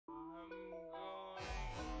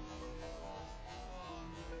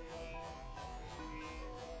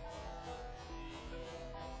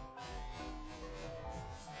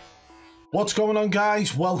What's going on,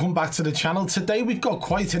 guys? Welcome back to the channel. Today we've got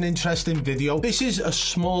quite an interesting video. This is a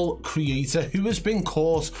small creator who has been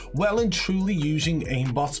caught well and truly using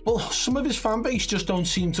aimbot. Well, some of his fan base just don't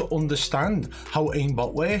seem to understand how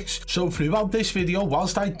aimbot works. So throughout this video,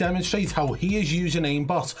 whilst I demonstrate how he is using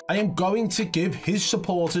aimbot, I am going to give his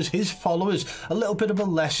supporters, his followers, a little bit of a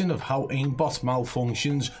lesson of how aimbot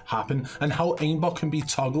malfunctions happen and how aimbot can be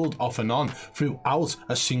toggled off and on throughout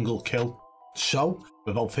a single kill. So,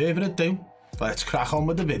 without further ado, let's crack on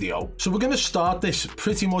with the video. So we're going to start this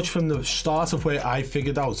pretty much from the start of where I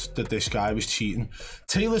figured out that this guy was cheating.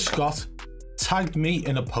 Taylor Scott tagged me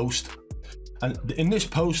in a post, and in this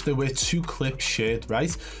post there were two clips shared,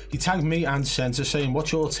 right? He tagged me and Center saying,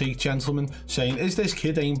 "What's your take, gentlemen?" Saying, "Is this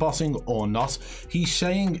kid aimbotting or not?" He's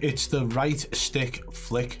saying it's the right stick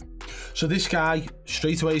flick. So this guy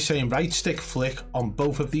straight away saying right stick flick on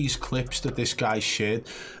both of these clips that this guy shared.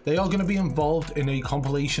 They are going to be involved in a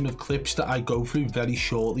compilation of clips that I go through very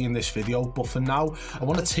shortly in this video, but for now I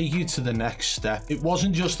want to take you to the next step. It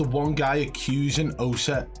wasn't just the one guy accusing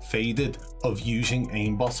Osa Faded of using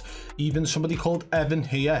aimbot. Even somebody called Evan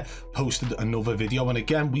here posted another video, and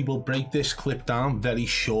again we will break this clip down very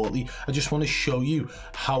shortly. I just want to show you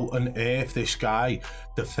how on earth this guy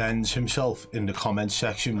defends himself in the comment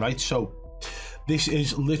section, right? So this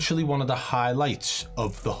is literally one of the highlights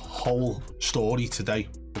of the whole story today.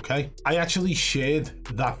 Okay, I actually shared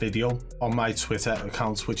that video on my Twitter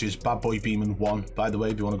account, which is badboybeeman1. By the way,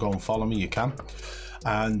 if you want to go and follow me, you can.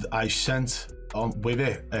 And I sent with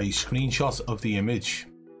it a screenshot of the image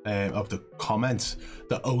of the comments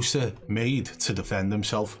that Osa made to defend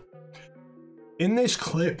himself. In this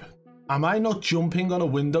clip, am I not jumping on a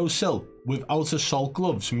windowsill without assault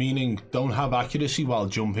gloves, meaning don't have accuracy while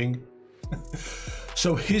jumping?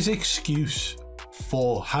 So his excuse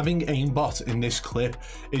for having aimbot in this clip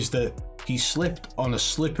is that he slipped on a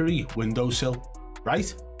slippery windowsill,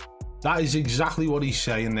 right? That is exactly what he's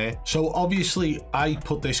saying there. So obviously I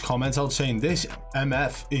put this comment out saying this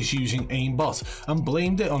MF is using aimbot and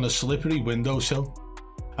blamed it on a slippery windowsill.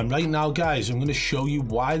 And right now, guys, I'm going to show you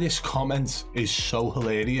why this comment is so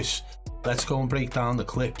hilarious. Let's go and break down the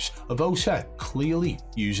clips of Osa clearly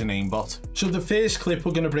using aimbot. So the first clip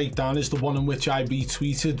we're going to break down is the one in which I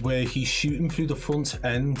retweeted, where he's shooting through the front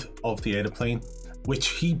end of the airplane, which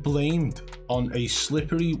he blamed on a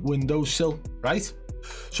slippery windowsill, right?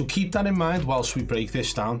 So keep that in mind whilst we break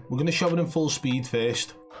this down. We're going to show it in full speed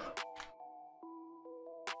first.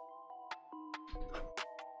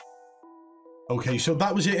 Okay, so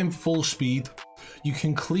that was it in full speed. You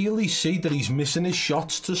can clearly see that he's missing his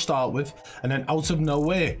shots to start with, and then out of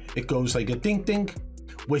nowhere it goes like a dink dink,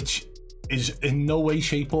 which is in no way,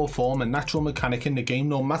 shape or form a natural mechanic in the game.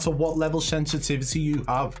 No matter what level sensitivity you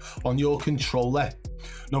have on your controller,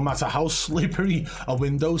 no matter how slippery a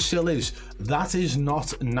windowsill is, that is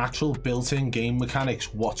not natural built-in game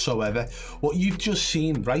mechanics whatsoever. What you've just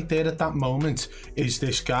seen right there at that moment is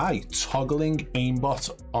this guy toggling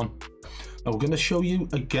aimbot on. Now we're going to show you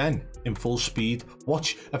again in full speed.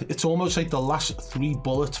 Watch, it's almost like the last 3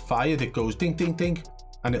 bullets fired, it goes ding ding ding,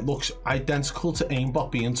 and it looks identical to aimbot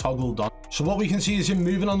being toggled on. So what we can see is him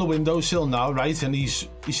moving on the windowsill now, right? And he's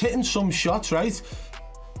hitting some shots, right?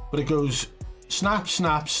 But it goes snap,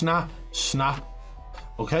 snap, snap, snap.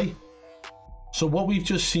 Okay, so what we've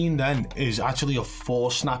just seen then is actually a 4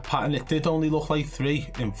 snap pattern. It did only look like 3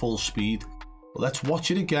 in full speed, but let's watch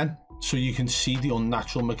it again so you can see the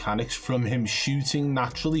unnatural mechanics from him shooting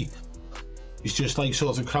naturally. He's just like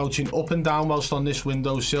sort of crouching up and down whilst on this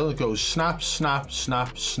windowsill. It goes snap, snap,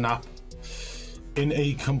 snap, snap in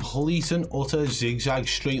a complete and utter zigzag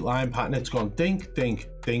straight line pattern. It's gone dink, dink,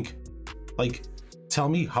 dink. Like, tell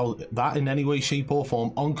me how that in any way, shape or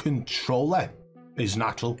form on controller is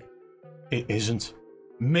natural. It isn't.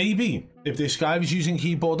 Maybe if this guy was using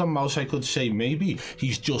keyboard and mouse, I could say maybe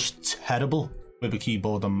he's just terrible with a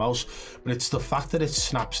keyboard and mouse, but it's the fact that it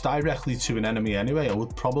snaps directly to an enemy anyway. I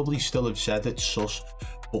would probably still have said it's sus,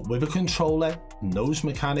 but with a controller and those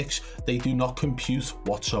mechanics, they do not compute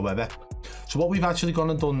whatsoever. So what we've actually gone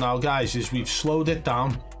and done now, guys, is we've slowed it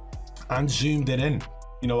down and zoomed it in.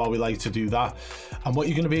 You know how we like to do that. And what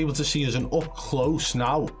you're going to be able to see is an up close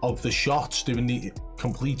now of the shots doing the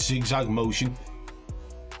complete zigzag motion.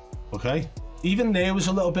 Okay, even there was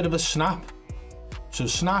a little bit of a snap. So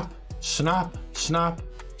snap, snap, snap,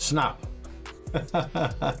 snap.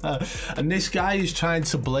 And this guy is trying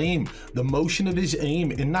to blame the motion of his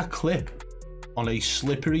aim in that clip on a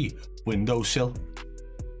slippery windowsill.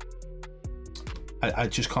 I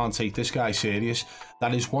just can't take this guy serious.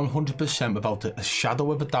 That is 100% without a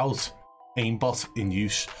shadow of a doubt aimbot in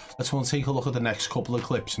use. Let's go and take a look at the next couple of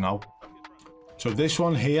clips now. So this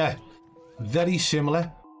one here very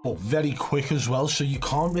similar, but very quick as well, so you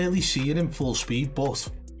can't really see it in full speed, but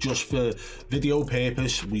just for video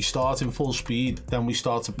purpose, we start in full speed, then we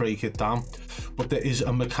start to break it down. But there is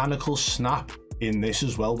a mechanical snap in this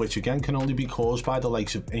as well, which again can only be caused by the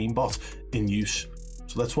likes of aimbot in use.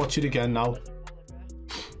 So let's watch it again now.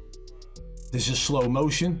 This is slow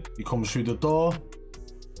motion. He comes through the door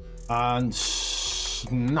and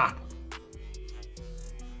snap.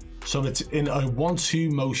 So it's in a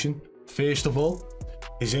 1-2 motion. First of all,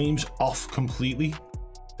 his aim's off completely.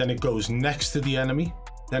 Then it goes next to the enemy.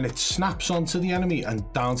 Then it snaps onto the enemy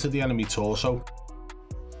and down to the enemy torso.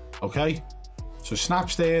 Okay, so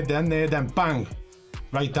snaps there, then bang,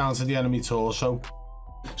 right down to the enemy torso.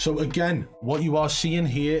 So again, what you are seeing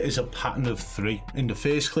here is a pattern of 3. In the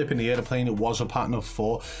first clip in the airplane, it was a pattern of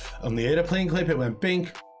 4. On the airplane clip, it went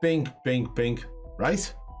bink, bink, bink, bink,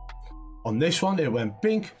 right? On this one, it went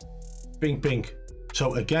bink, bink, bink.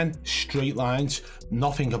 So again, straight lines.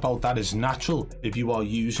 Nothing about that is natural if you are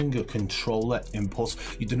using a controller input.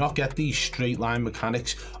 You do not get these straight line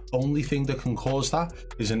mechanics. Only thing that can cause that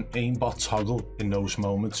is an aimbot toggle in those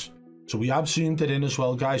moments. So we have zoomed it in as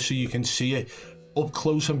well, guys, so you can see it up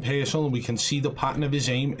close and personal, and we can see the pattern of his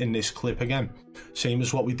aim in this clip again. Same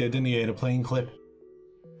as what we did in the airplane clip.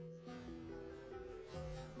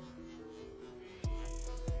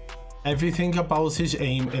 Everything about his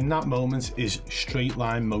aim in that moment is straight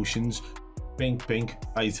line motions. Bink, bink,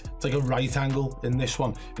 right. It's like a right angle in this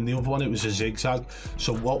one. In the other one, it was a zigzag.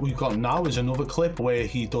 So what we've got now is another clip where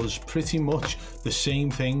he does pretty much the same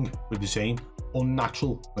thing with his aim.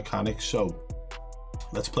 Unnatural mechanics. So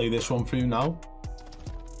let's play this one through now.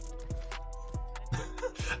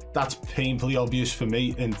 That's painfully obvious for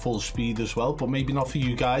me in full speed as well, but maybe not for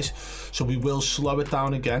you guys. So we will slow it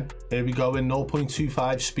down again. Here we go in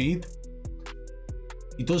 0.25 speed.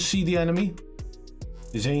 He does see the enemy.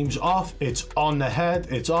 His aim's off. It's on the head.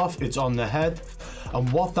 It's off. It's on the head.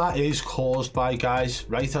 And what that is caused by, guys,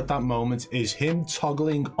 right at that moment, is him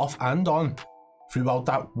toggling off and on throughout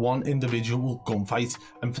that one individual gunfight.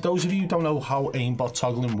 And for those of you who don't know how aimbot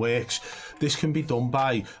toggling works, this can be done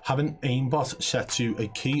by having aimbot set to a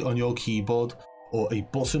key on your keyboard, or a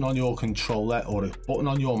button on your controller, or a button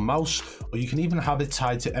on your mouse, or you can even have it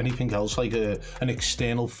tied to anything else like an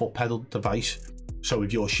external foot pedal device. So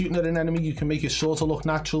if you're shooting at an enemy, you can make it sort of look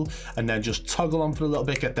natural and then just toggle on for a little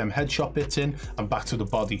bit, get them headshot bits in and back to the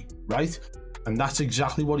body, right? And that's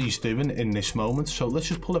exactly what he's doing in this moment. So let's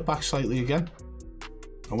just pull it back slightly again.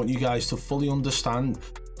 I want you guys to fully understand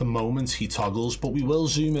the moment he toggles, but we will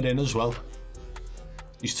zoom it in as well.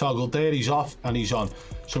 He's toggled there, he's off, and he's on.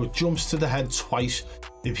 So it jumps to the head twice.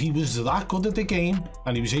 If he was that good at the game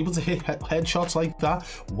and he was able to hit headshots like that,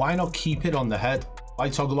 why not keep it on the head? Why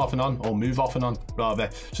toggle off and on, or move off and on, rather?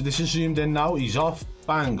 So this is zoomed in now. He's off,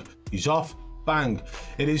 bang. He's off, bang.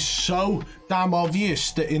 It is so damn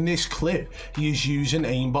obvious that in this clip he is using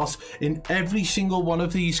aimbot. In every single one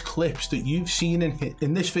of these clips that you've seen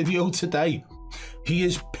in this video today, he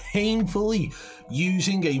is painfully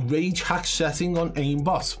using a rage hack setting on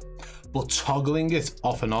aimbot, but toggling it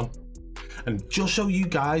off and on. And just so you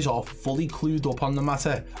guys are fully clued up on the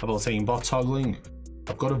matter about aimbot toggling,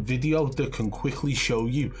 I've got a video that can quickly show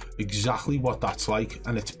you exactly what that's like,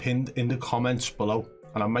 and it's pinned in the comments below.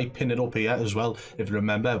 And I might pin it up here as well if you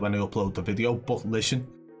remember when I upload the video. But listen,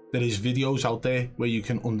 there is videos out there where you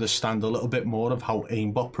can understand a little bit more of how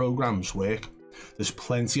aimbot programs work. There's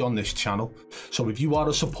plenty on this channel. So if you are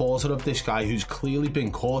a supporter of this guy who's clearly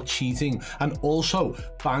been caught cheating and also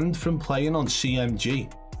banned from playing on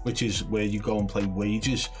CMG, which is where you go and play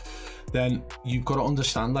wages, then you've got to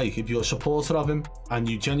understand, like, if you're a supporter of him and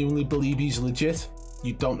you genuinely believe he's legit,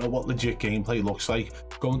 you don't know what legit gameplay looks like,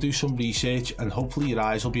 go and do some research and hopefully your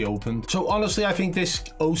eyes will be opened. So honestly, I think this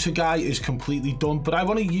Osa guy is completely done, but I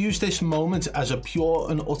want to use this moment as a pure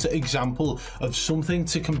and utter example of something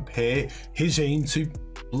to compare his aim to.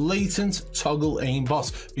 Blatant toggle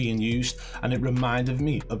aimbot being used, and it reminded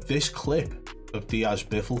me of this clip of Diaz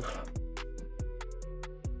Biffle.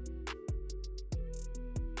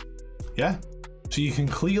 Yeah, so you can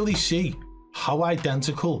clearly see how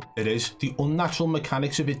identical it is, the unnatural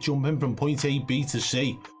mechanics of it jumping from point A, B to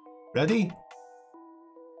C. Ready?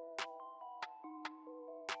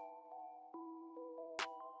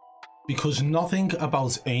 Because nothing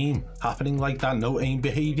about aim happening like that, no aim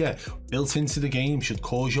behavior built into the game should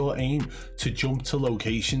cause your aim to jump to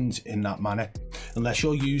locations in that manner, unless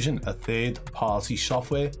you're using a third-party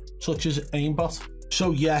software such as aimbot.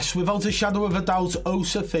 So yes, without a shadow of a doubt,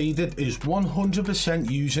 Osa Faded is 100%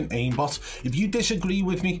 using aimbot. If you disagree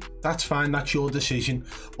with me, that's fine, that's your decision.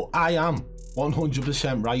 But I am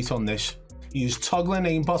 100% right on this. He is toggling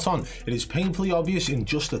aimbot on. It is painfully obvious in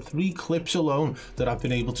just the 3 clips alone that I've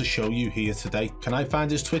been able to show you here today. Can I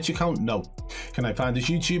find his Twitch account? No. Can I find his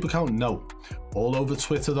YouTube account? No. All over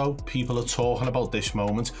Twitter though, people are talking about this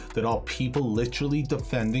moment. There are people literally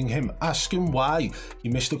defending him, asking why he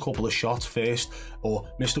missed a couple of shots first or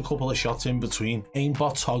missed a couple of shots in between.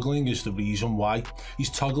 Aimbot toggling is the reason why. He's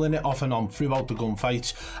toggling it off and on throughout the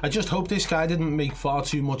gunfights. I just hope this guy didn't make far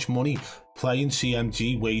too much money playing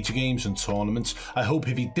CMG wager games and tournaments. I hope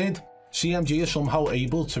if he did, CMG are somehow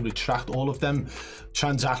able to retract all of them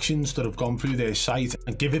transactions that have gone through their site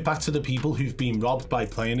and give it back to the people who've been robbed by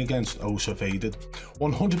playing against Osa Faded.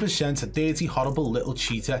 100% a dirty, horrible little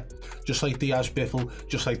cheater, just like Diaz Biffle,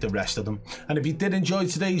 just like the rest of them. And if you did enjoy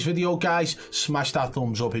today's video, guys, smash that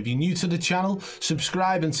thumbs up. If you're new to the channel,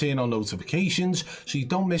 subscribe and turn on notifications so you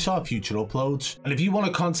don't miss our future uploads. And if you want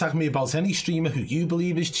to contact me about any streamer who you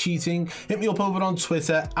believe is cheating, hit me up over on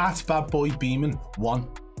Twitter at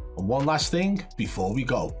badboybeeman1. And one last thing before we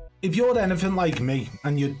go. If you're anything like me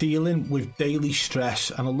and you're dealing with daily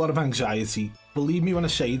stress and a lot of anxiety, believe me when I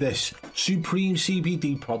say this, Supreme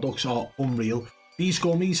CBD products are unreal. These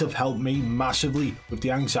gummies have helped me massively with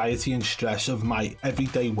the anxiety and stress of my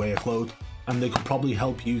everyday workload, and they could probably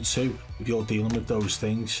help you too if you're dealing with those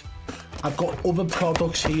things. I've got other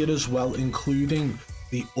products here as well, including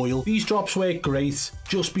the oil. These drops work great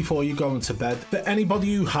just before you go into bed. For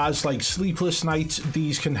anybody who has like sleepless nights,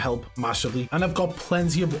 these can help massively. And I've got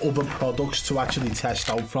plenty of other products to actually test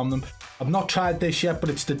out from them. I've not tried this yet, but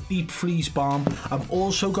it's the Deep Freeze Balm. I've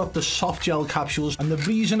also got the soft gel capsules, and the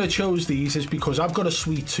reason I chose these is because I've got a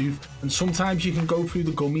sweet tooth and sometimes you can go through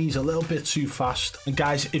the gummies a little bit too fast. And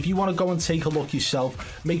guys, if you want to go and take a look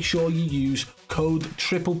yourself, make sure you use code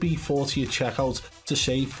BBB40 at checkout to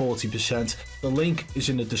save 40%. The link is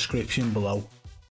in the description below.